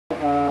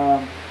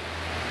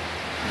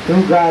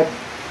through God,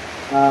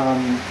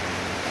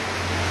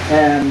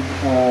 and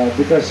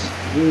because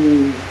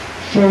He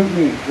showed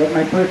me what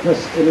my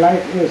purpose in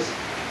life is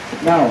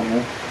now.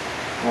 No?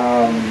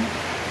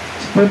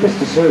 It's purpose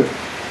to serve.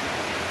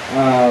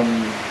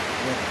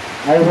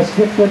 I was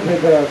gifted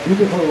with a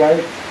beautiful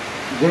wife,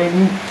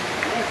 Jamie.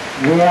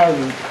 We have,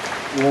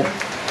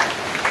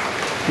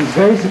 she's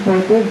very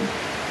supportive.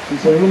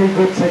 She's a really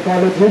good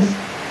psychologist.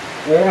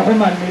 Eh, ako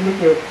man,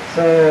 milikit.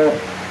 So,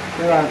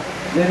 diba,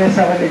 dines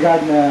ako ni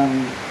God na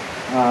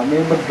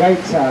may mag-guide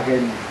sa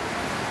akin.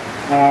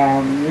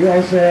 We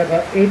also have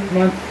an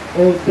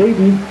 8-month-old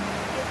baby.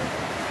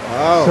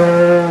 Wow. So,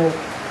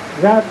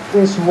 that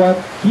is what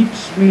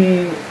keeps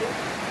me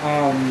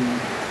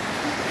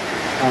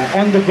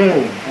on the go,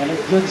 and it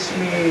gives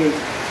me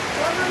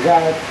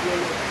that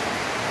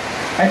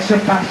extra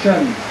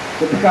passion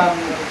to become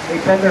a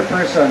better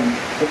person,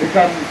 to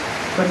become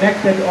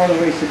connected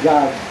always to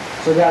God,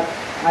 so that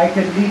I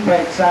can lead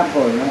by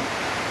example. You know?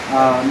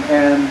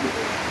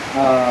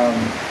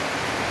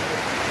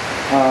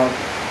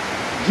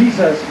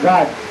 Jesus,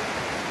 God,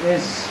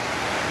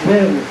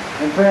 will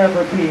and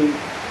forever be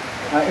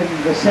in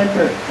the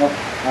center of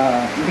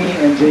me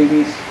and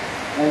Jamie's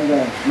and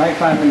my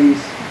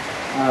family's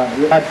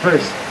at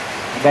first,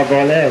 above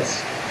all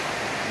else,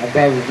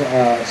 above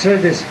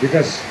service,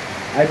 because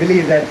I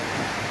believe that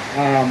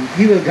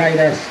He will guide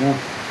us. No?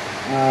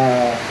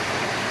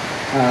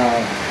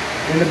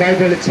 In the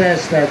Bible it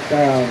says that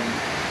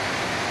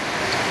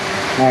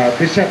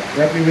Bishop,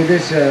 help me with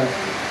this,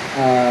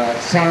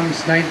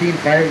 Psalms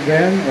 19:5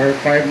 then, or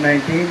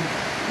 5:19,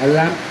 a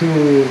lamp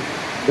to,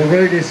 the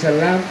word is a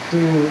lamp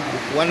to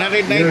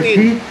 119. your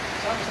feet.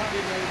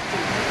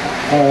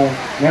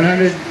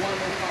 100,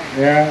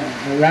 yeah,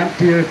 a lamp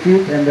to your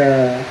feet and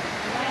the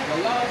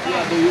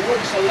word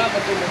is a lamp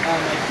unto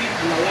my feet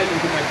and a light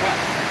unto my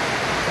path.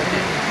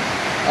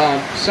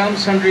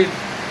 Psalms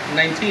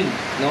 119,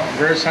 no,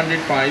 verse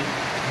 105.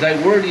 Thy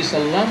word is a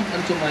lamp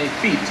unto my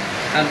feet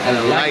and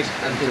a light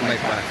unto my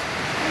path.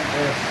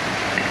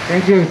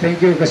 Thank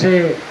you.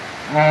 Kasi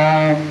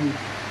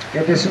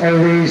it is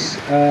always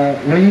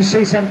when you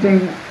say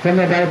something from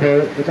the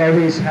Bible, it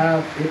always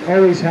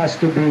has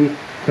to be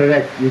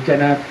correct. You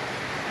cannot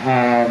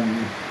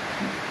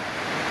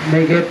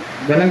make it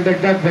walang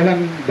dagdag,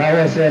 walang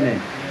bawas yan eh.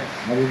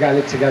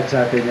 Magagalit si God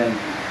sa atin yan.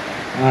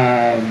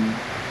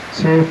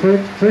 So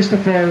first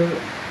of all,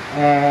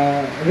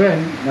 again,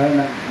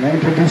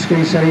 na-introduce ko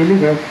yung sarili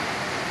ko.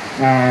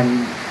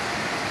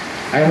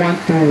 I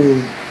want to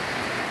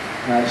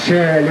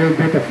share a little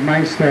bit of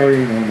my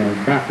story,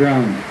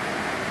 background.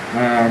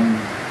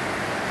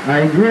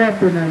 I grew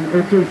up in an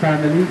okay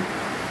family,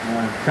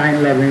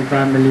 kind-loving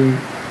family,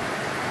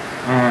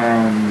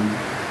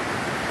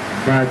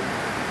 but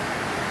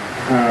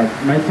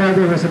my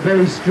father was a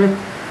very strict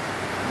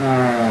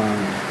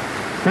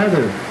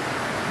father.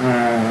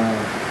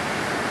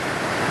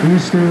 He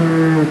used to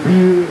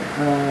be,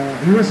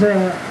 he was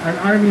an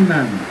army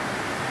man,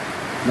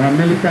 a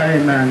military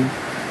man.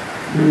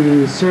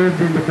 He served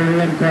in the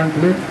Korean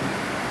conflict.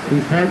 He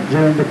fought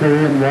during the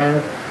Korean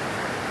War.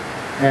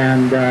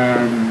 And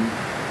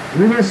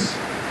he was,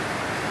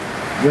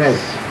 yes,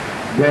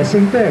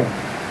 blessing too.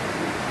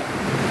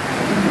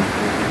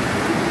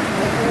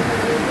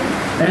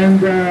 And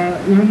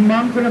yung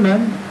mom ko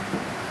naman,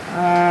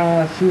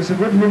 she was a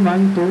good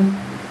woman too,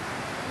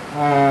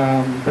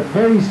 but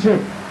very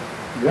strict.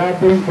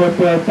 Grabe yung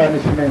corporal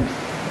punishment.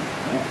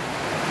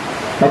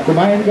 Pag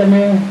kumain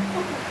kami,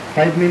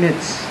 5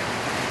 minutes.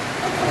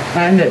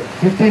 Hindi,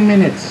 15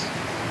 minutes.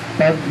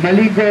 Pag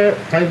maligo,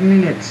 5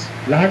 minutes.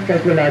 Lahat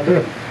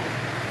kalkulado.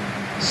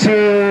 So,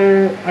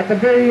 at a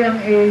very young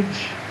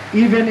age,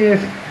 even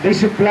if they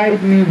supplied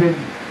me with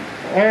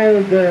all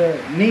the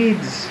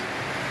needs,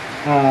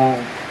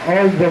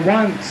 all the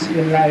wants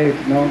in life,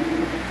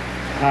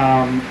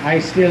 I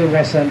still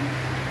wasn't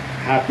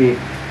happy,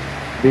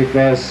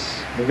 because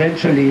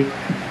eventually,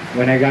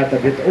 when I got a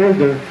bit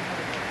older,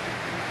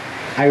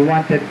 I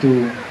wanted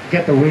to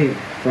get away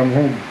from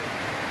home.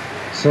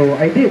 So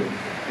I did,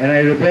 and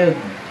I rebelled.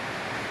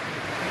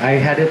 I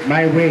had it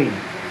my way,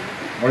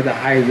 or the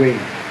highway,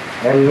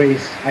 always.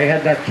 I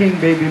had that king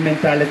baby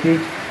mentality.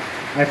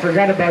 I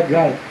forgot about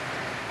God.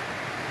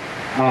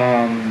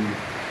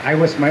 I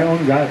was my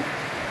own God.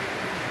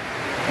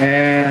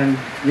 And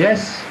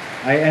yes,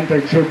 I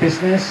entered show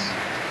business.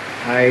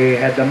 I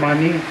had the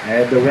money,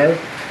 I had the wealth,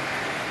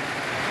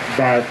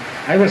 but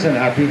I wasn't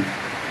happy.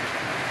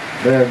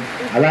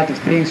 A lot of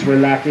things were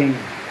lacking.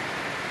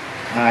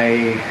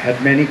 I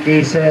had many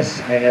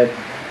cases. I had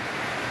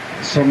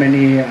so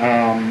many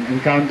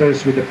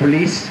encounters with the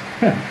police.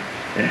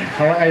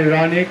 How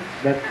ironic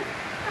that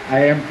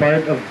I am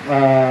part of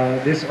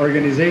this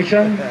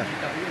organization.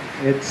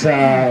 It's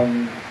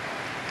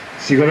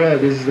siguro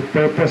this is the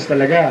purpose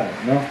talaga,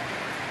 no?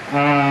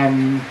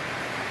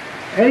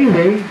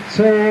 Anyway,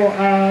 so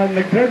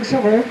nag-drugs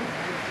ako.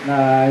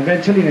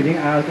 Eventually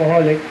naging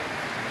alcoholic,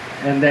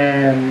 and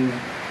then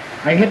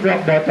I hit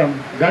rock bottom.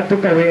 God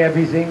took away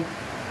everything.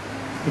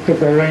 He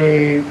took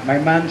away my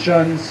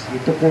mansions. He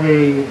took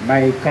away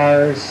my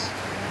cars.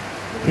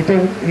 He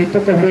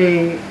took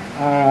away,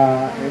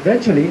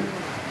 eventually,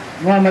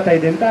 mamatay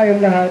din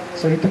tayong lahat.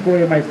 So he took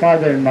away my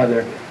father and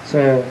mother.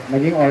 So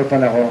naging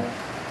orphan ako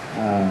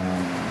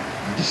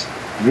just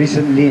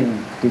recently in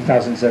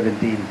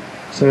 2017.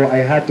 So I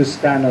had to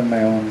stand on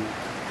my own.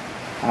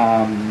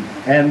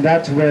 And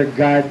that's where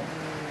God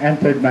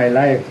entered my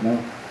life.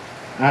 No?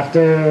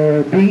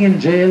 After being in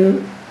jail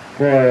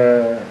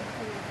for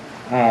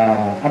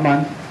a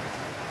month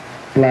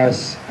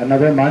plus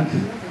another month,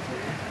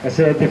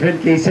 kasi different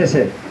cases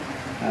eh.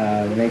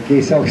 May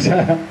case ako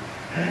sa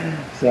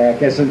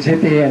Quezon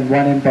City and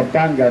one in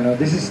Pampanga. No?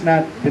 This is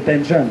not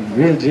detention,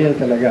 real jail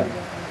talaga.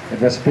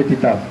 It was pretty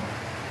tough.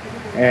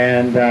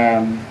 And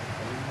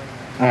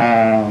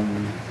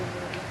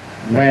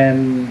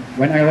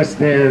when I was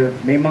there,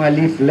 may mga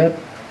leaflet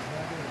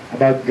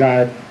about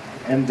God,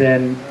 and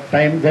then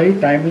very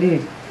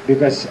timely,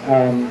 because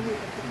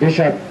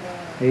Bishop,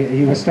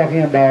 he was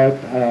talking about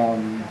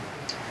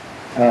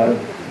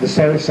the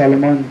story of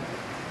Solomon,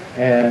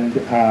 and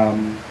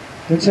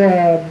dun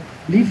sa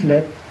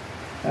leaflet,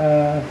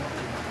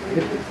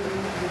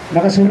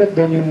 nakasulat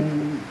doon yung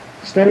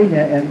story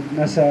niya, and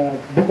nasa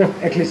Book of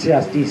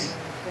Ecclesiastes,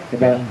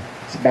 diba?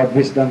 It's about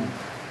wisdom.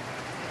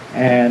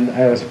 And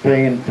I was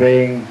praying and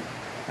praying,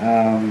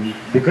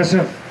 because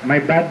of my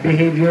bad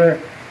behavior,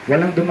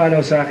 walang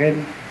dumalaw sa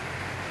akin.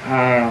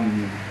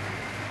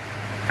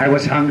 I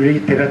was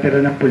hungry,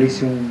 tira-tira ng pulis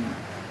yung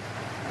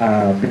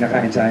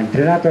pinakain sa akin.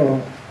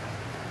 Trinato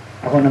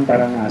ako ng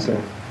parang aso,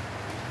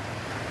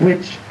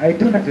 which I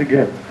do not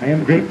regret. I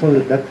am grateful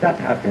that that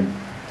happened,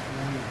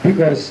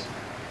 because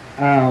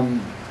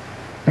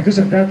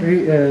of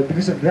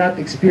that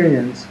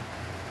experience,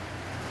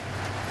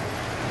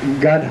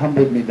 God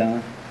humbled me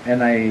down,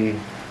 and I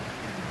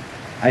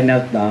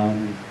knelt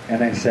down and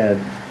I said,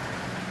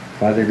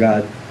 Father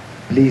God,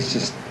 please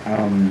just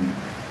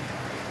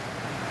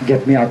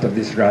get me out of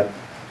this rut,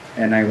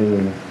 and I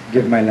will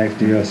give my life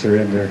to you. I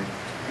surrender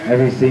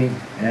everything,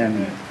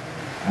 and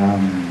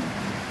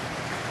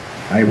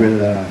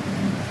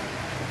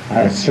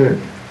I'll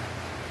serve.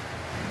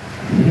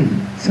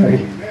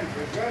 Sorry.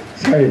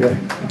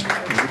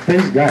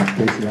 Praise God.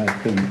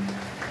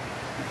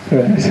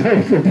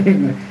 Sorry for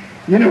being,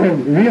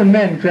 real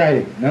men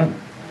cry, no?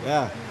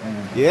 Yeah.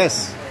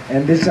 Yes.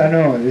 And this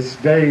is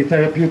very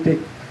therapeutic.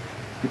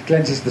 It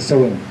cleanses the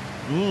soul.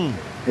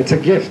 It's a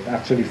gift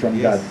actually from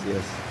God.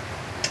 Yes.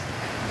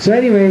 So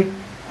anyway,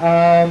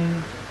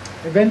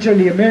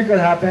 eventually a miracle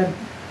happened.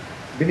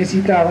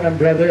 Binisita ako ng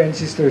brother and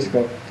sisters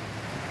ko.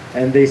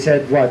 And they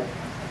said, what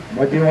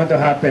do you want to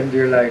happen to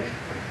your life?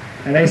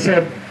 And I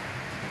said,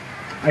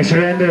 I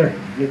surrender.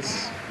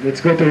 Let's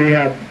go to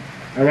rehab.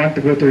 I want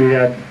to go to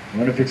rehab. I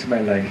want to fix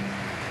my life.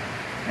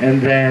 And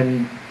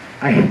then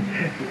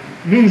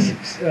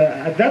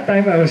at that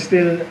time I was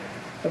still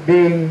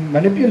being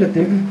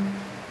manipulative.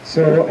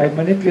 So I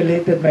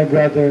manipulated my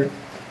brother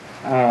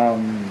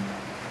and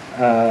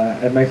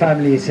my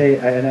family,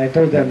 and I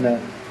told them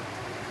that,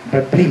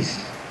 but please,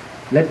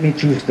 let me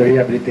choose the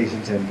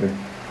rehabilitation center.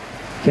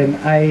 Can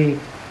I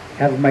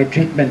have my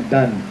treatment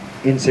done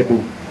in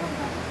Cebu?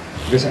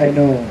 Because I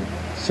know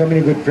so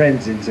many good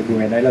friends in Cebu,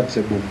 and I love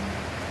Cebu.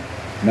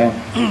 No?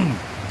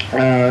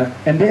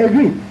 And they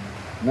agreed.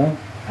 No?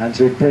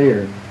 Answered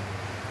prayer.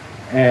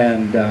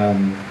 And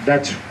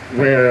that's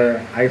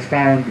where I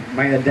found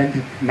my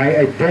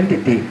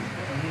identity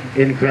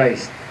in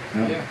Christ.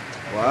 No? Yeah.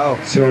 Wow.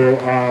 So,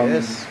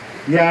 Yes.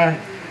 yeah,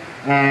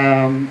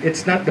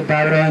 it's not the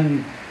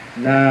baron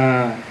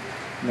na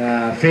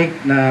fake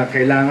na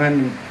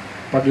kailangan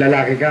pag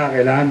lalaki ka,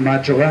 kailangan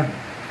macho ka,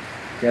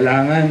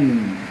 kailangan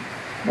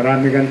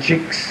marami kang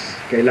chicks,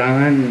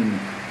 kailangan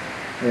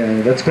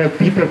that's called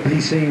people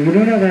pleasing. You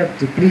don't have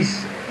to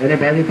please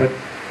anybody, but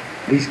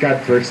please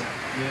God first.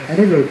 Yes. And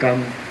it will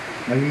come.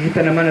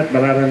 Makikita naman at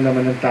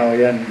mararamdaman ng tao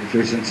yan if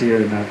you're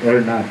sincere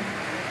or not.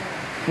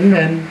 And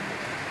then,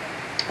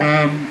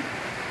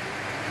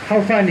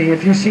 how funny,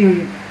 if you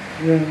see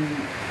yung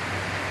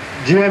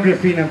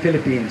geography ng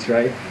Philippines,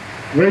 right?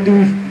 Where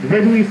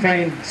do we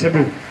find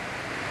Cebu?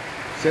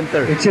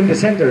 Center. It's in the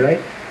center,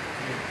 right?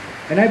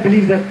 And I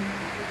believe that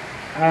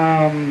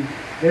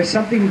there's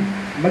something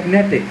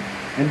magnetic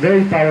and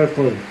very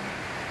powerful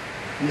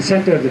in the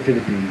center of the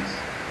Philippines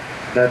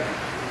that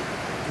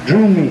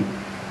drew me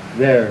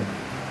there.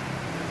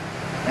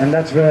 And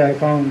that's where I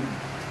found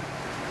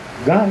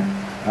God,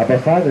 Abba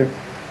Father.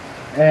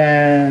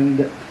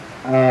 And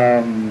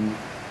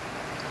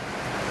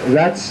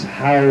that's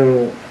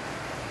how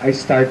I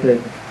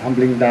started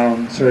humbling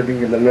down,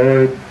 serving the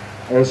Lord,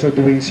 also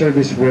doing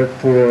service work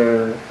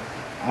for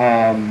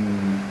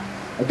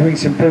doing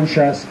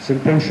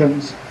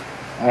symposiums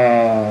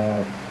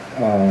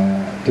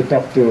to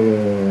talk to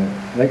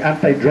like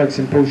anti-drug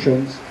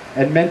symposiums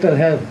and mental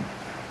health.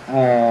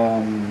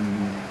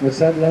 What's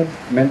that, love?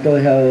 Mental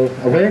health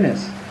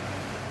awareness.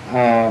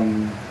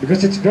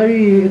 Because it's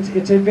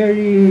a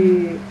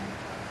very,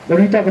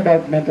 when we talk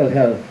about mental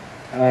health,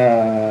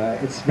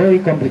 it's very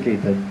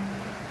complicated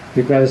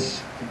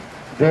because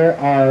there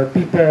are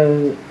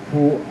people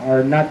who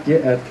are not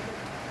yet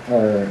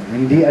or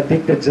hindi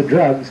addicted sa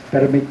drugs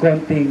pero may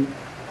konting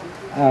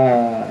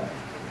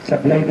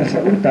sablay na sa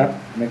utak,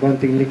 may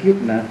konting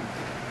likit na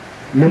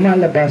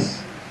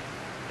lumalabas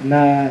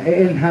na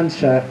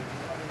e-enhance siya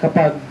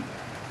kapag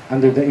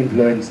under the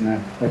influence na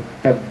o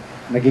pag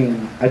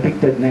naging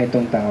addicted na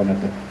itong tao na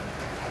to.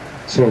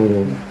 So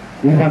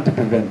we want to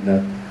prevent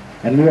that,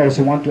 and we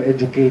also want to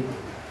educate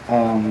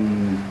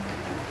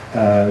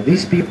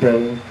these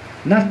people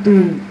not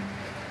to,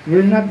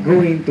 we're not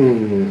going to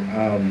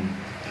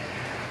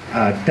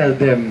tell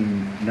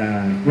them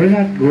na, we're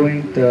not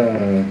going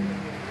to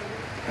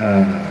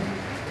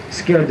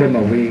scare them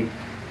away,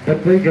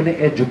 but we're gonna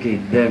educate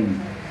them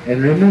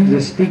and remove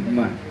the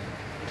stigma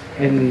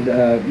and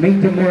make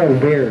them more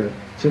aware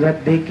so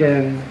that they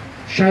can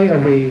shy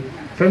away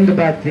from the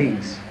bad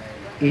things.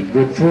 Eat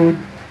good food,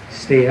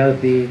 stay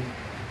healthy,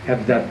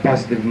 have that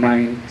positive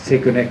mind, stay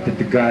connected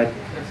to God.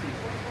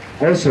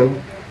 Also,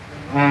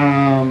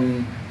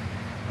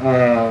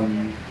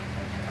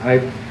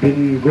 I've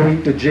been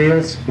going to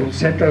jails,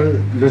 Central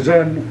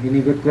Luzon,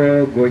 inigot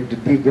ko, going to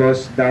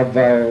Digos,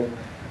 Davao,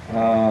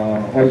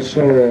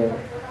 also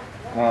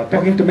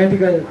talking to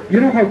medical.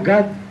 You know how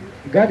God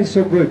is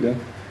so good,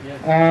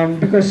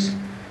 because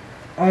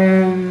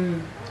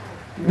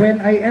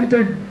when I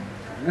entered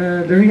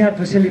the rehab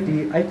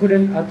facility, I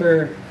couldn't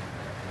utter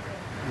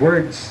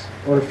words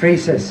or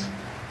phrases.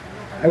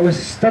 I was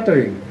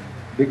stuttering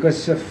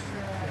because of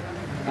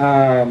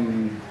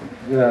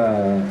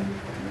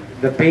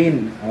the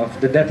pain of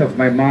the death of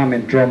my mom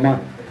and trauma,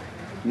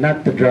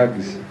 not the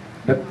drugs,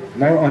 but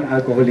more on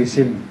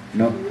alcoholism.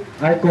 No,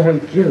 alcohol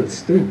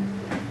kills too.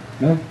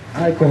 No,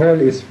 alcohol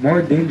is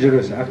more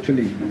dangerous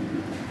actually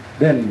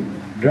than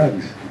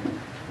drugs,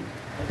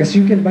 because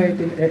you can buy it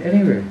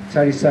anywhere,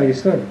 sari-sari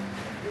store.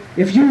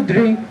 If you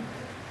drink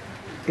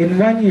in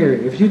 1 year,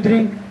 if you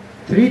drink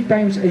 3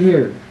 times a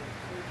year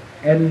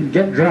and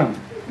get drunk,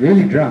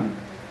 really drunk,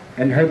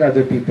 and hurt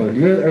other people,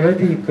 you're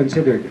already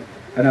considered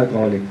an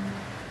alcoholic.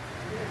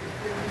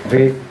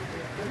 Okay?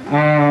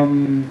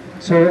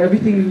 So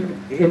everything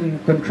in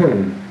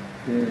control.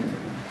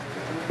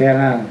 Kaya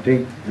nga,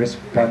 drink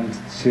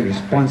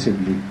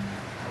responsibly.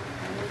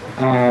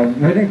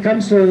 When it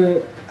comes to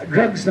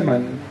drugs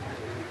naman,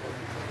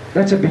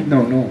 that's a big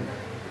no-no.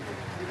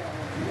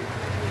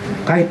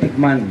 Kahit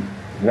tikman,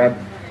 what?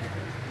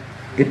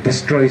 It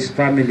destroys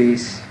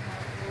families,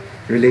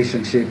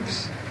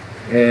 relationships,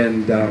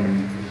 and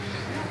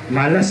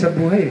malas sa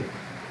buhay.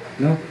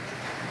 No?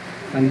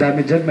 Ang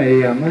dami dyan,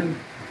 mayayaman.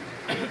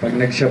 Pag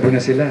nagshabu na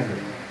sila,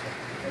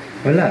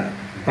 wala,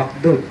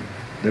 pakdo,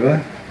 di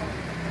ba?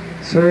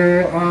 So,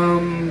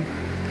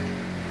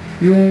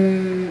 yung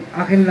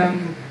akin lang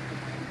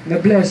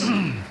na-bless,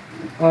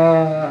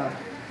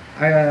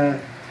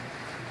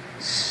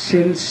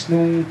 since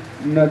nung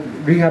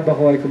nag-rehab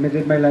ako, I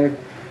committed my life,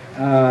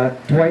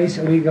 twice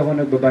a week ako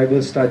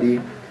nagba-Bible study,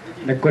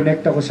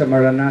 nag-connect ako sa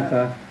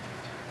Maranatha,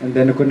 and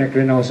then nag-connect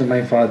rin ako sa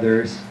my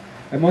fathers.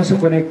 I'm also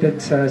connected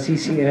sa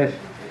CCF.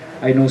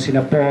 I know sina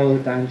Paul,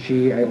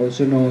 Tanchi. I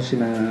also know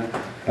sina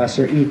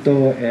Pastor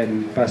Ito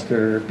and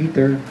Pastor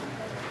Peter.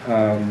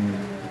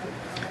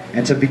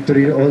 And sa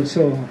Victory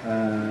also,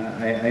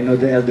 I know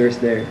the elders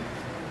there.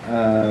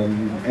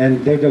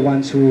 And they're the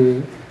ones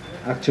who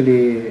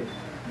actually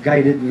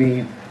guided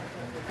me.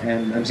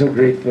 And I'm so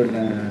grateful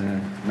na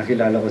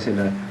nakilala ko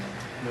sila.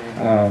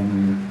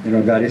 You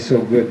know, God is so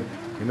good.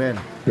 Amen.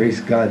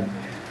 Praise God.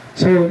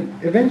 So,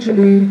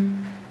 eventually,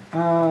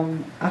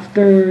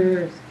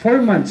 after 4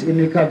 months in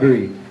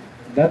recovery,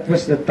 that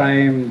was the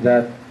time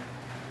that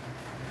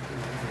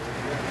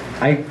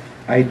I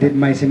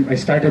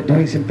started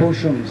doing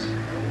symposiums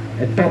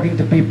and talking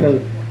to people.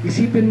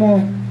 Isipin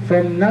mo,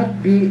 from not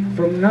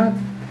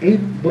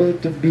able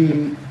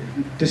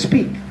to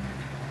speak,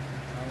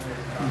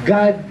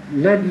 God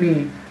led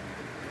me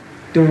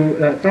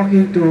to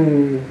talking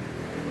to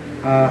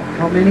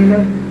how many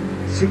now?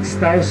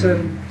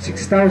 6,000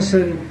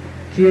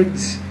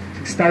 kids,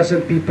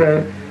 6,000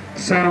 people.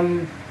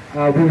 Some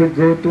we would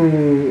go to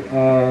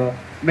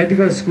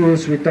medical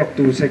schools. We talk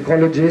to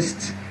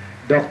psychologists,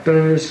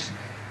 doctors,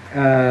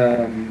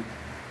 and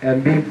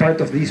being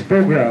part of these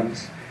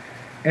programs.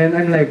 And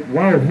I'm like,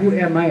 wow, who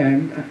am I?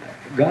 I'm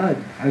God.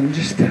 I'm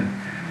just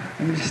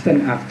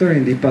an actor.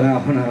 Hindi pa nga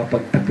ako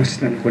nakapagtapos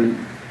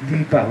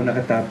hindi pa ako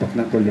nakatapos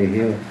ng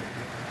kolehiyo.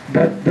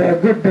 But the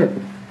good book,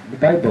 the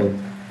Bible,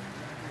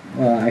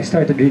 I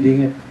started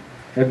reading it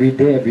every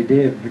day.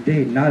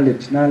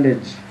 Knowledge.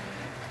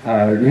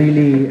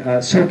 Really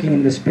soaking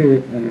in the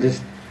Spirit and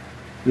just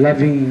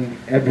loving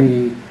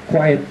every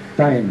quiet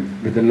time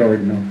with the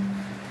Lord. No,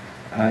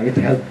 it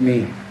helped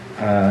me,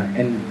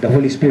 and the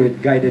Holy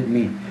Spirit guided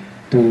me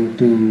to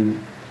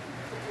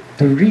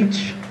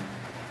reach.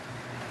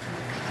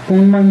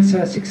 Kung man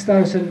sa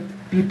 6,000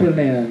 people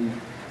na yan,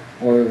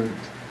 or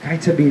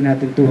kahit sabihin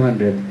natin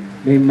 200,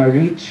 may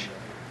ma-reach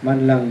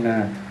man lang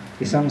na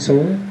isang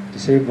soul, to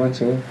save one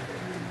soul,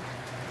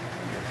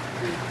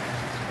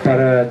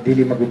 para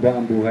dili maguba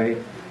ang buhay.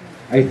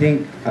 I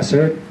think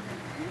ACCERT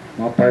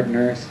mga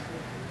partners,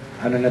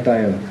 ano na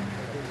tayo,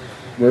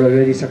 we're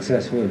already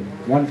successful.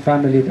 One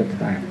family at a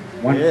time.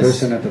 One Yes.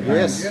 person at a time.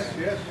 Yes.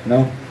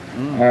 No?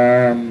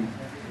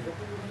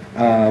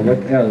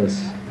 What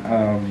else?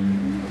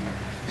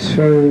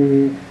 So,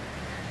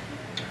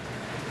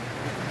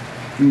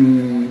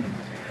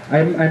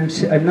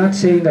 I'm not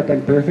saying that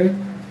I'm perfect.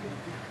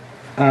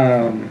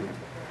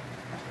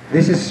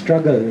 This is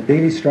struggle,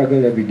 daily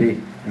struggle every day.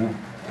 No?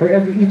 For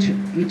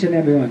each and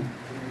everyone.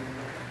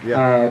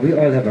 Yeah. We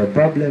all have our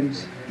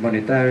problems,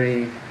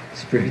 monetary,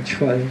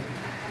 spiritual,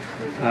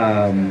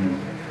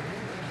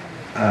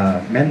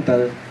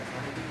 mental.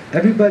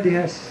 Everybody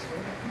has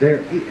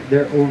their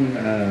own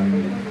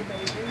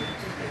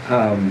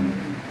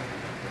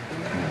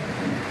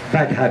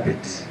bad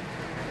habits.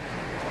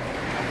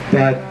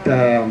 But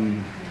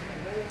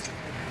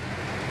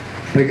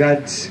by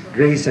God's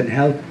grace and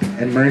help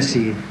and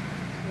mercy,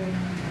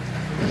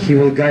 He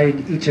will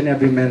guide each and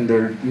every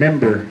member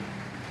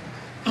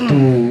to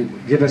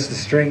give us the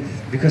strength,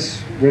 because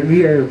when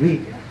we are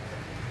weak,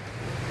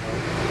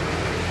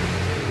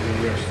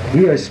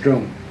 we are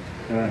strong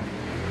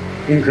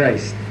in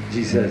Christ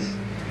Jesus.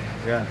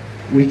 Yeah.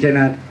 We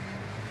cannot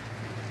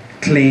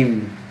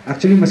claim.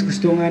 Actually, mas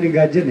gusto nga ni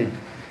God yan eh.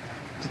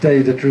 To tell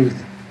you the truth.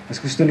 Mas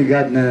gusto ni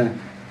God na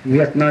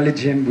we acknowledge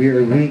Him, we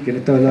are weak,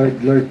 and ito,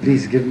 Lord,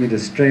 please give me the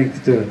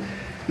strength to,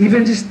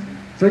 even just,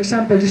 for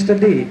example, just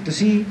today, to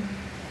see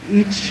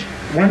each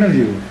one of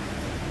you.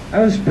 I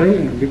was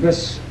praying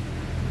because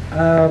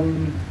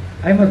I'm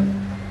a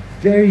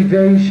very,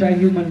 very shy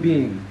human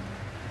being,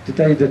 to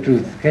tell you the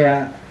truth.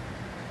 Kaya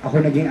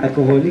ako naging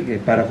alcoholic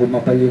eh, para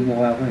kumapal yung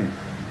mukha ko eh.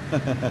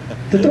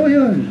 Totoo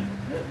yun.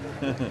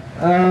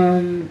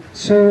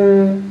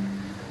 So,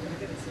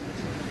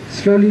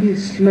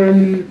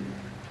 slowly,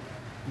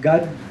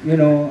 God, you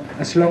know,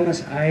 as long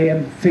as I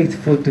am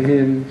faithful to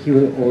Him, He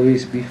will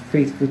always be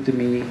faithful to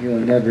me. He will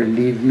never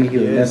leave me. He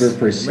will Yes. never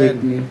forsake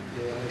Amen.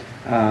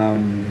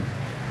 me.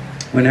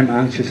 When I'm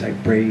anxious, I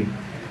pray.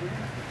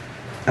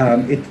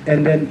 And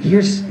then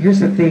here's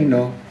the thing,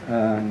 no,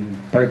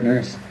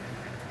 partners.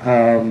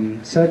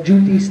 Sa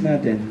duties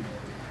natin,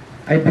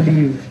 I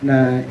believe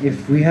na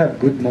if we have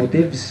good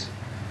motives,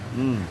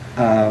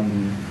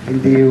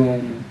 hindi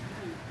yung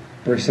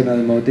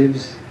personal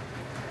motives,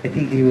 I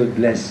think He will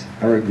bless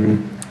our group.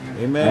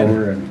 Amen.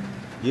 Our,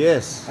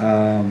 Yes.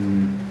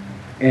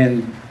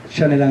 and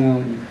siya na lang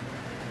ang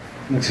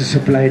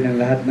magsusupply ng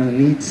lahat ng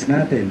needs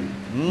natin.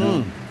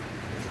 No?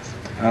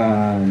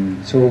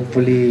 So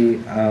hopefully,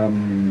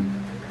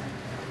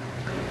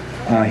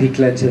 He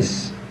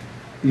cleanses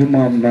yung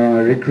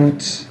mga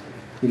recruits,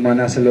 yung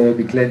mga nasa loob,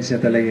 i-cleanse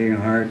niya talaga yung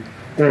heart,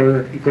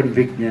 or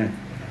i-convict niya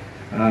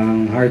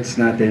ang hearts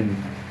natin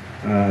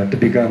to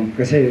become,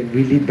 kasi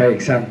we lead by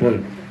example.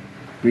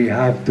 We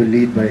have to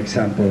lead by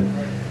example.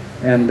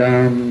 And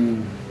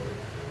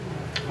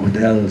what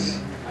else?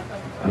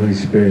 Holy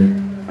Spirit.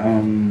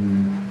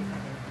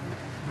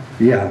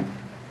 Yeah.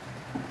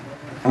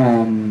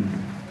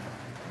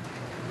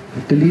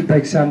 To lead by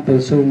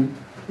example. So,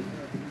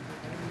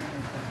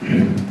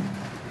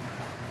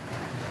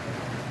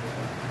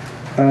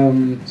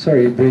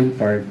 sorry, brain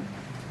fart.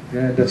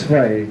 Yeah, that's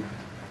why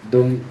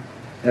don't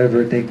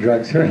ever take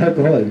drugs or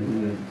alcohol.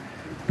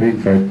 Brain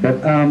fart.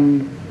 But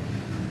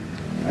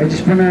I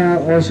just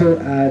wanna also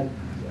add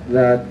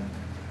that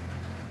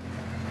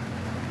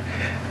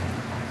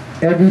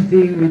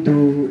everything we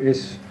do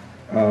is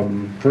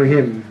for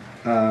Him,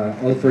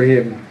 all for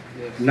Him.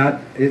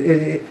 Not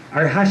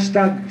our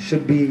hashtag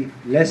should be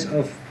less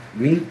of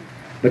me,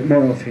 but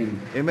more of Him.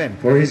 Amen.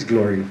 For His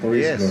glory, for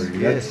His Yes, glory.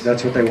 yes.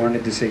 That's what I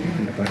wanted to say.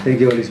 Thank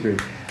you, Holy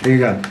Spirit. There you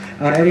go.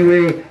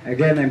 Anyway,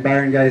 again, I'm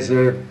Baron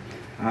Geisler.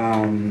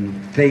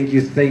 Thank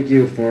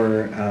you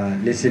for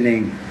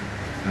listening.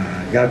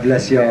 God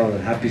bless you all.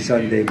 Happy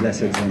Sunday,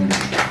 blessed Sunday.